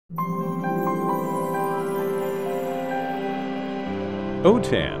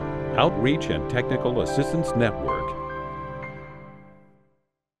OTAN, Outreach and Technical Assistance Network.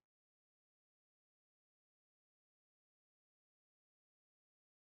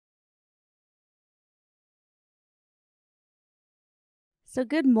 So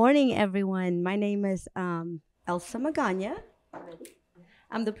good morning, everyone. My name is Elsa Magana.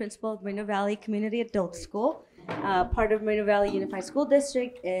 I'm the principal of Moreno Valley Community Adult School, part of Moreno Valley Unified School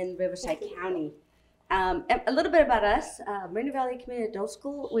District in Riverside County. A little bit about us. Moreno Valley Community Adult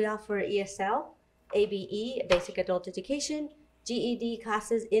School, we offer ESL, ABE, Basic Adult Education, GED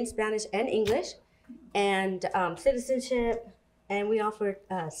classes in Spanish and English, and citizenship, and we offer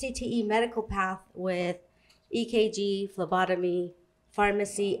CTE medical path with EKG, phlebotomy,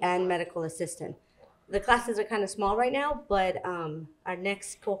 pharmacy, and medical assistant. The classes are kind of small right now, but our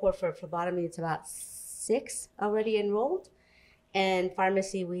next cohort for phlebotomy, it's about 6 already enrolled. And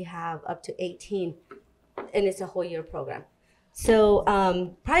pharmacy, we have up to 18, and it's a whole year program. So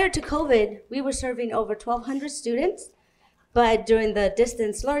prior to COVID, we were serving over 1,200 students, but during the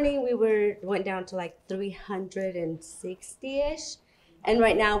distance learning, we went down to like 360-ish. And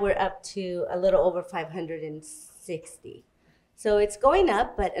right now we're up to a little over 560. So it's going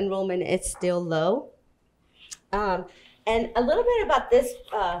up, but enrollment is still low. And a little bit about this,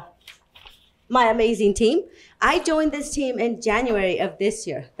 my amazing team. I joined this team in January of this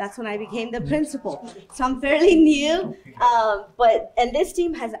year. That's when I became the principal. So I'm fairly new, and this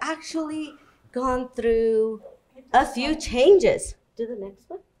team has actually gone through a few changes. Do the next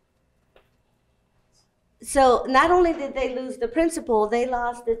one. So not only did they lose the principal, they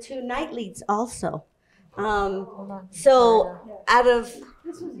lost the 2 night leads also. So out of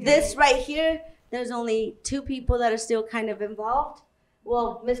this right here, there's only 2 people that are still kind of involved.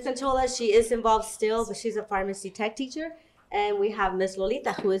 Well, Miss Conchola, she is involved still, but she's a pharmacy tech teacher. And we have Miss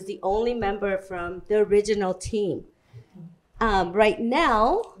Lolita, who is the only member from the original team. Right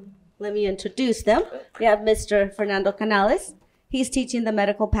now, let me introduce them. We have Mr. Fernando Canales. He's teaching the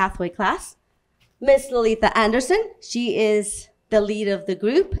medical pathway class. Miss Lolita Anderson, she is the lead of the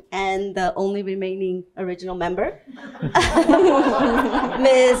group and the only remaining original member. Ms.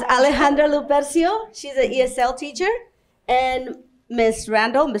 Alejandra Lupercio, she's an ESL teacher. And Miss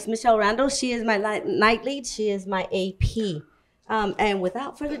Randall, Miss Michelle Randall, she is my night lead. She is my AP. And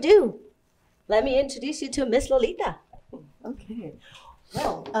without further ado, let me introduce you to Miss Lolita. Okay.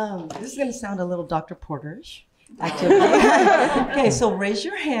 Well, this is going to sound a little Dr. Porter-ish activity. Okay, so raise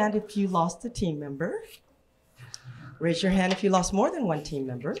your hand if you lost a team member. Raise your hand if you lost more than 1 team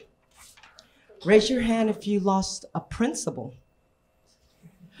member. Raise your hand if you lost a principal.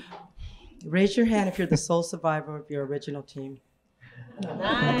 Raise your hand if you're the sole survivor of your original team.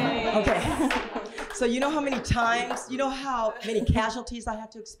 Nice. Okay. So you know how many times, you know how many casualties I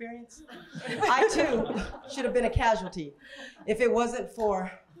had to experience? I too should have been a casualty if it wasn't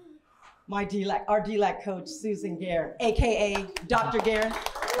for my DLAC, our DLAC coach, Susan Gare, AKA Dr. Gare,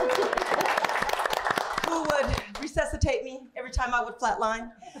 who would resuscitate me every time I would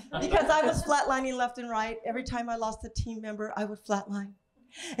flatline. Because I was flatlining left and right. Every time I lost a team member, I would flatline.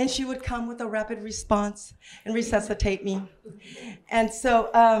 And she would come with a rapid response and resuscitate me. And so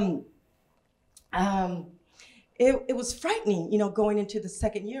it was frightening, you know, going into the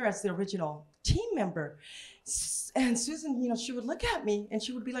 2nd year as the original team member. And Susan, you know, she would look at me and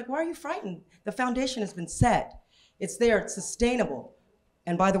she would be like, why are you frightened? The foundation has been set. It's there, it's sustainable.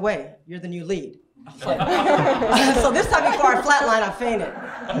 And by the way, you're the new lead. So this time before I flatline, I fainted.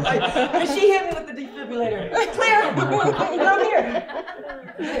 And she hit me with the defibrillator. Clear, I'm here.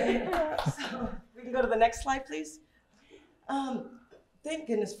 So we can go to the next slide, please. Thank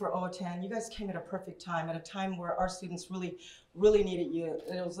goodness for OTAN. You guys came at a perfect time, at a time where our students really, really needed you.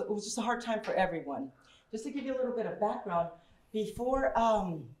 And it was just a hard time for everyone. Just to give you a little bit of background, before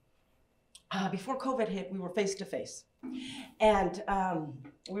COVID hit, we were face to face. And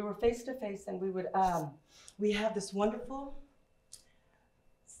we were face to face, and we have this wonderful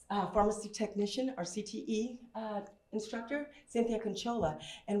pharmacy technician, our CTE instructor, Cynthia Conchola.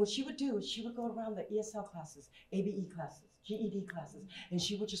 And what she would do is she would go around the ESL classes, ABE classes, GED classes, and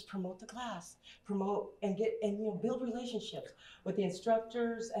she would just promote the class, promote and build relationships with the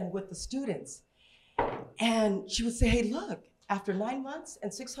instructors and with the students. And she would say, hey, look, after 9 months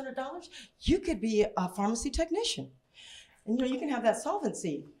and $600, you could be a pharmacy technician. And you can have that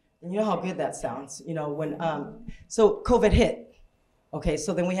solvency. And you know how good that sounds, when, so COVID hit. Okay,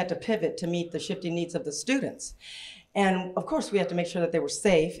 so then we had to pivot to meet the shifting needs of the students. And of course, we had to make sure that they were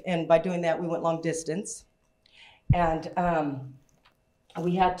safe. And by doing that, we went long distance. And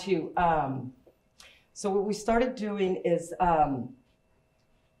we had to, so what we started doing is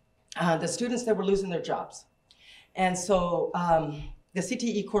the students that were losing their jobs. And so the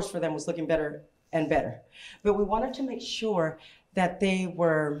CTE course for them was looking better and better. But we wanted to make sure that they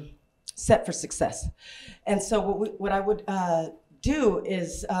were set for success. And so what I would do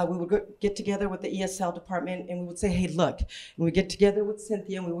is we would get together with the ESL department and we would say, hey, look, and we get together with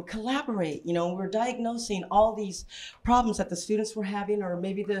Cynthia and we would collaborate. You know, we were diagnosing all these problems that the students were having, or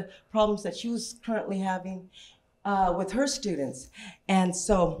maybe the problems that she was currently having with her students. And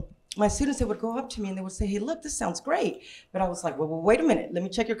so my students, they would go up to me and they would say, hey, look, this sounds great. But I was like, well, wait a minute, let me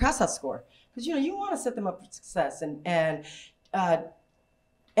check your CASA score. Because, you know, you want to set them up for success. And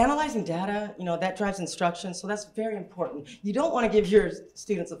analyzing data, you know, that drives instruction, so that's very important. You don't want to give your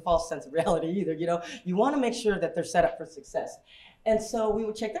students a false sense of reality either, you know. You want to make sure that they're set up for success. And so we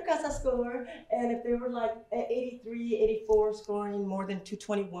would check their CASA score, and if they were like 83, 84, scoring more than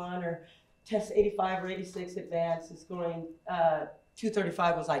 221, or test 85 or 86 advanced, and scoring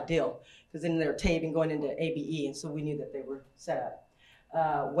 235 was ideal, because then they're TABE going into ABE, and so we knew that they were set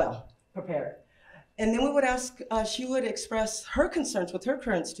up well, prepared. And then we would ask, she would express her concerns with her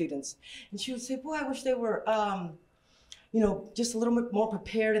current students. And she would say, boy, I wish they were, you know, just a little bit more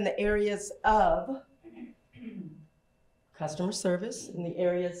prepared in the areas of customer service, in the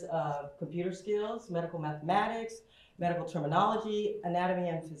areas of computer skills, medical mathematics, medical terminology, anatomy,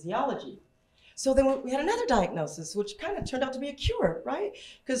 and physiology. So then we had another diagnosis, which kind of turned out to be a cure, right?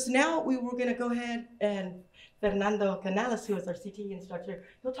 Because now we were going to go ahead and Fernando Canales, who is our CTE instructor,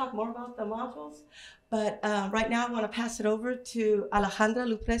 he'll talk more about the modules. But right now I want to pass it over to Alejandra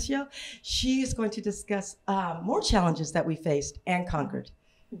Lupercio. She is going to discuss more challenges that we faced and conquered.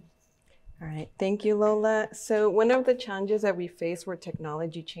 All right, thank you, Lola. So one of the challenges that we faced were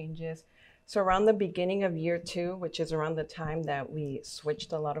technology changes. So around the beginning of year 2, which is around the time that we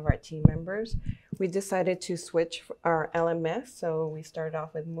switched a lot of our team members, we decided to switch our LMS. So we started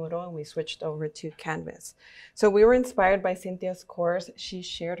off with Moodle and we switched over to Canvas. So we were inspired by Cynthia's course. She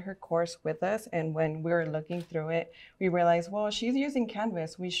shared her course with us. And when we were looking through it, we realized, well, she's using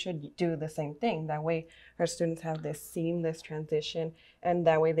Canvas. We should do the same thing. That way our students have this seamless transition, and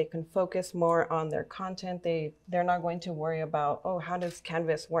that way they can focus more on their content. They're not going to worry about, oh, how does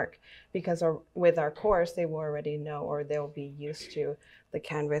Canvas work? Because with our course, they will already know, or they'll be used to the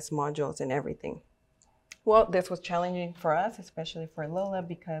Canvas modules and everything. Well, this was challenging for us, especially for Lola,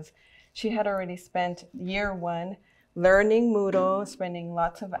 because she had already spent year 1 learning Moodle, spending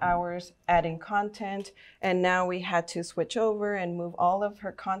lots of hours adding content, and now we had to switch over and move all of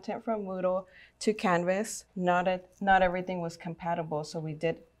her content from Moodle to Canvas. Not everything was compatible, so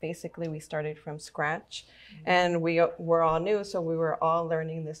we started from scratch, and we were all new, so we were all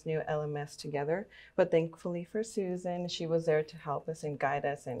learning this new LMS together. But thankfully for Susan, she was there to help us and guide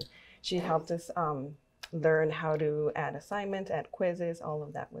us, and she helped us learn how to add assignments, add quizzes, all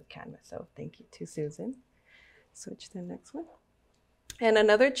of that with Canvas. So thank you to Susan. Switch to the next one. And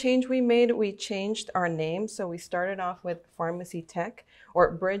another change we made, we changed our name. So we started off with Pharmacy Tech,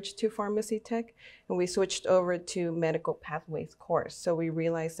 or Bridge to Pharmacy Tech, and we switched over to Medical Pathways course. So we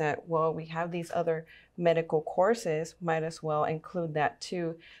realized that, well, we have these other medical courses, might as well include that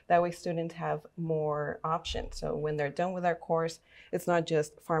too. That way students have more options. So when they're done with our course, it's not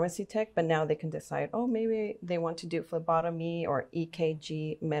just Pharmacy Tech, but now they can decide, oh, maybe they want to do phlebotomy or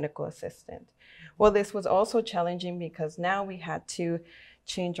EKG medical assistant. Well, this was also challenging because now we had to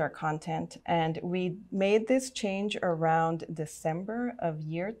change our content, and we made this change around December of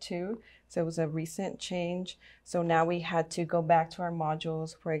year 2. So it was a recent change. So now we had to go back to our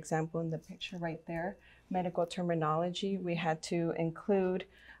modules. For example, in the picture right there, medical terminology, we had to include,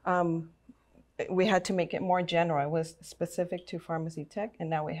 we had to make it more general. It was specific to Pharmacy Tech, and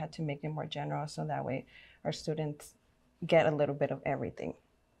now we had to make it more general, so that way our students get a little bit of everything.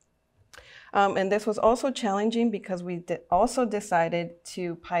 And this was also challenging because we also decided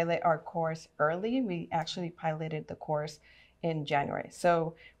to pilot our course early. We actually piloted the course in January.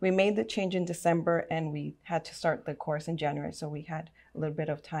 So we made the change in December and we had to start the course in January. So we had a little bit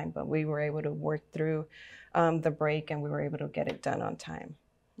of time, but we were able to work through the break and we were able to get it done on time.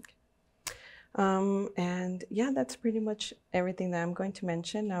 And yeah, that's pretty much everything that I'm going to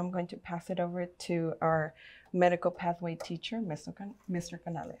mention. Now I'm going to pass it over to our medical pathway teacher, Mr.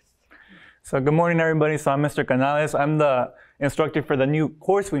 Canales. So good morning, everybody. So I'm Mr. Canales. I'm the instructor for the new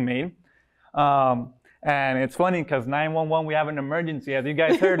course we made. And it's funny because 911, we have an emergency. As you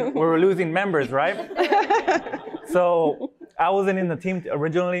guys heard, we're losing members, right? So I wasn't in the team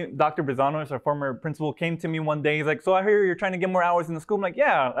originally. Dr. Brizanos, our former principal, came to me one day. He's like, so I hear you're trying to get more hours in the school. I'm like,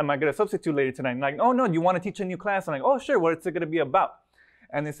 yeah, am I going to substitute later tonight? I'm like, oh, no, do you want to teach a new class? I'm like, oh, sure. What's it going to be about?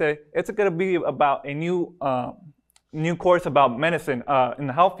 And they said, it's going to be about a new course about medicine in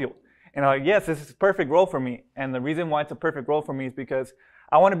the health field. And I'm like, yes, this is a perfect role for me. And the reason why it's a perfect role for me is because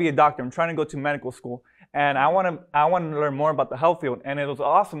I want to be a doctor. I'm trying to go to medical school, and I want to learn more about the health field. And it was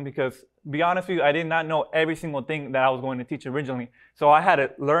awesome because, to be honest with you, I did not know every single thing that I was going to teach originally. So I had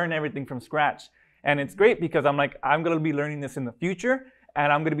to learn everything from scratch. And it's great because I'm like, I'm going to be learning this in the future,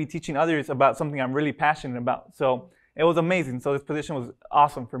 and I'm going to be teaching others about something I'm really passionate about. So it was amazing. So this position was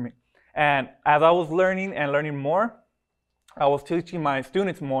awesome for me. And as I was learning and learning more, I was teaching my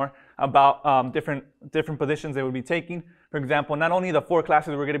students more about different positions they would be taking. For example, not only the 4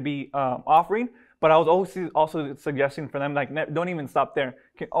 classes we're going to be offering, but I was also suggesting for them, like, don't even stop there.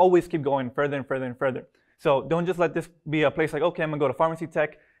 You can always keep going further and further and further. So don't just let this be a place like, okay, I'm going to go to pharmacy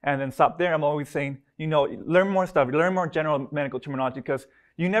tech and then stop there. I'm always saying, you know, learn more stuff, learn more general medical terminology, because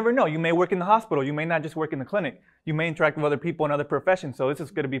you never know. You may work in the hospital. You may not just work in the clinic. You may interact with other people in other professions. So this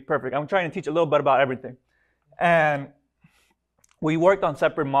is going to be perfect. I'm trying to teach a little bit about everything. And we worked on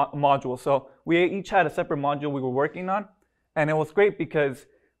separate modules. So we each had a separate module we were working on. And it was great because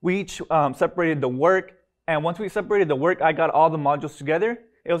we each separated the work. And once we separated the work, I got all the modules together.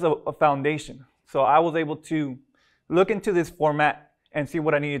 It was a foundation. So I was able to look into this format and see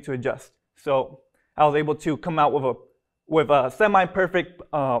what I needed to adjust. So I was able to come out with a semi-perfect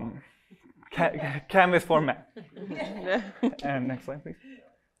Canvas format. And next slide, please.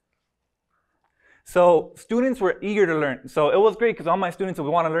 So students were eager to learn. So it was great because all my students would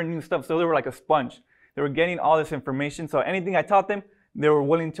want to learn new stuff. So they were like a sponge. They were getting all this information. So anything I taught them, they were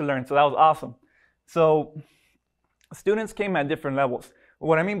willing to learn. So that was awesome. So students came at different levels.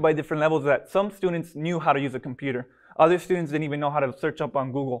 What I mean by different levels is that some students knew how to use a computer. Other students didn't even know how to search up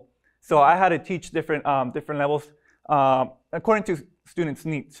on Google. So I had to teach different levels according to students'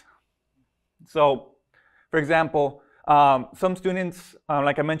 needs. So, for example, some students,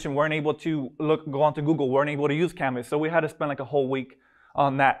 like I mentioned, weren't able to go onto Google, weren't able to use Canvas. So we had to spend like a whole week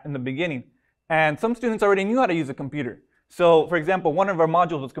on that in the beginning. And some students already knew how to use a computer. So, for example, one of our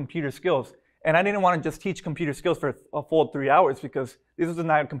modules was computer skills. And I didn't want to just teach computer skills for a full 3 hours because this was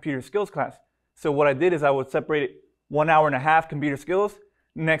not a computer skills class. So what I did is I would separate it 1.5 hours computer skills,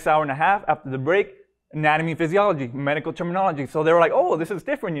 next 1.5 hours after the break, anatomy, physiology, medical terminology. So they were like, oh, this is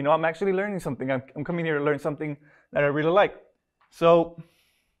different. You know, I'm actually learning something. I'm coming here to learn something that I really like. So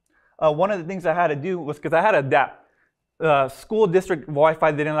one of the things I had to do was, because I had to adapt. School district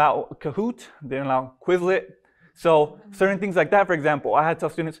Wi-Fi didn't allow Kahoot, didn't allow Quizlet. So certain things like that, for example, I had to tell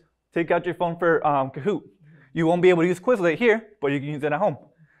students, take out your phone for Kahoot. You won't be able to use Quizlet here, but you can use it at home.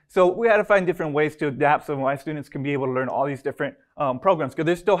 So we had to find different ways to adapt so my students can be able to learn all these different programs, because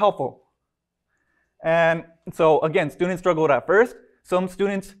they're still helpful. And so again, students struggled at first. Some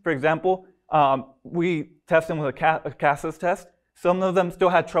students, for example, we test them with a CASAS test. Some of them still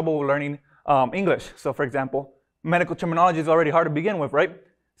had trouble learning English. So for example, medical terminology is already hard to begin with, right?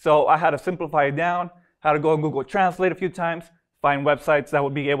 So I had to simplify it down, had to go on Google Translate a few times, find websites that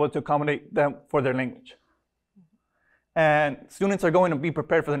would be able to accommodate them for their language. And students are going to be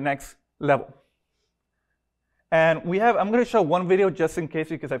prepared for the next level. And I'm going to show one video just in case,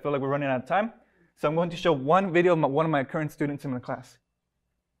 because I feel like we're running out of time. So I'm going to show one video of one of my current students in the class.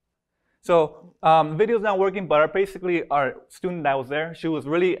 So the video's not working, but basically our student that was there, she was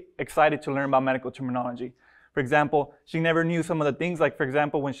really excited to learn about medical terminology. For example, she never knew some of the things, like for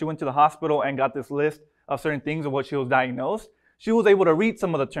example, when she went to the hospital and got this list of certain things of what she was diagnosed, she was able to read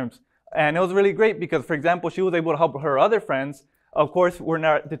some of the terms. And it was really great because, for example, she was able to help her other friends. Of course, we're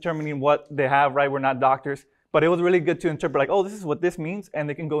not determining what they have, right? We're not doctors. But it was really good to interpret, like, oh, this is what this means, and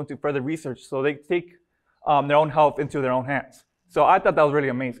they can go into further research. So they take their own health into their own hands. So I thought that was really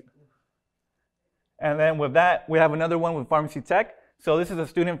amazing. And then with that, we have another one with pharmacy tech. So this is a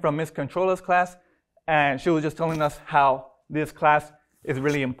student from Miss Controla's class, and she was just telling us how this class is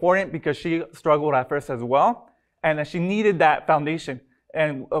really important because she struggled at first as well, and that she needed that foundation.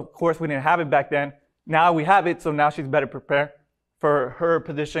 And of course, we didn't have it back then. Now we have it, so now she's better prepared for her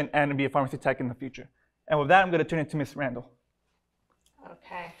position and to be a pharmacy tech in the future. And with that, I'm going to turn it to Ms. Randall.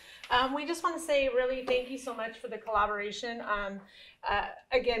 Okay. We just want to say really thank you so much for the collaboration.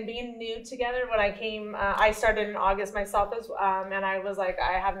 Again, being new together, when I came, I started in August myself, and I was like,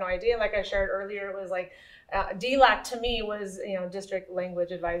 I have no idea. Like I shared earlier, it was like, DLAC to me was, you know, District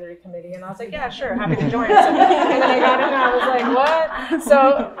Language Advisory Committee, and I was like, yeah, sure, happy to join. So, and then I got in and I was like, what?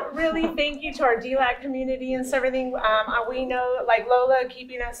 So really thank you to our DLAC community and everything. We know, like Lola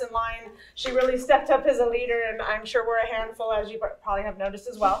keeping us in line, she really stepped up as a leader, and I'm sure we're a handful, as you probably have noticed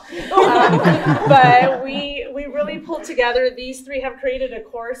as well. But we really pulled together. These three have created a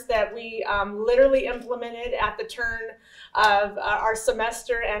course that we literally implemented at the turn of our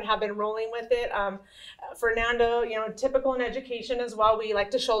semester and have been rolling with it. Fernando, you know, typical in education as well, we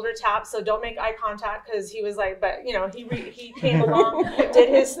like to shoulder tap, so don't make eye contact, because he was like, but you know, he came along, did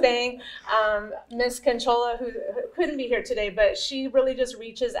his thing. Miss Conchola, who couldn't be here today, but she really just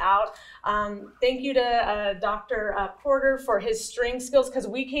reaches out. Thank you to Dr. Porter for his string skills, because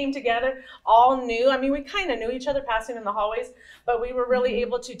we came together all new. I mean, we kind of knew each other passing in the hallways, but we were really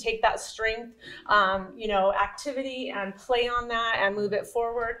able to take that strength, you know, activity and play on that and move it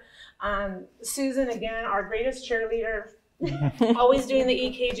forward. Susan, again, our greatest cheerleader, always doing the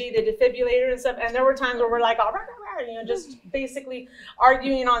EKG, the defibrillator and stuff. And there were times where we're like, all right, you know, just basically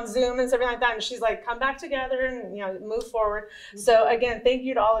arguing on Zoom and something like that. And she's like, come back together and, you know, move forward. So again, thank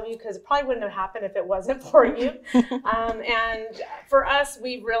you to all of you, because it probably wouldn't have happened if it wasn't for you. And for us,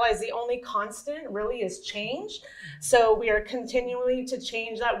 we realized the only constant really is change. So we are continuing to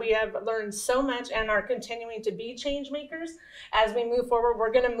change that. We have learned so much and are continuing to be change makers. As we move forward,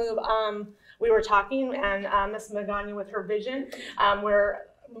 we're going to move, we were talking, and Ms. Magana with her vision, we're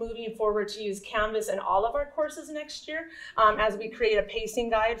moving forward to use Canvas in all of our courses next year, as we create a pacing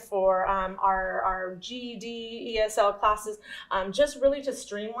guide for our GED, ESL classes, just really to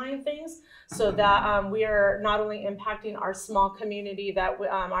streamline things, so that we are not only impacting our small community, that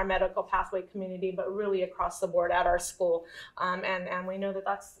our medical pathway community, but really across the board at our school. And we know that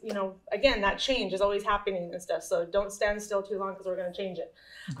that's, you know, again, that change is always happening and stuff, so don't stand still too long, because we're going to change it.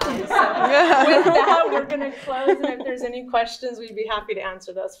 So with that, we're going to close, and if there's any questions, we'd be happy to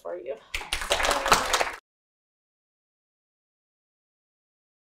answer those for you.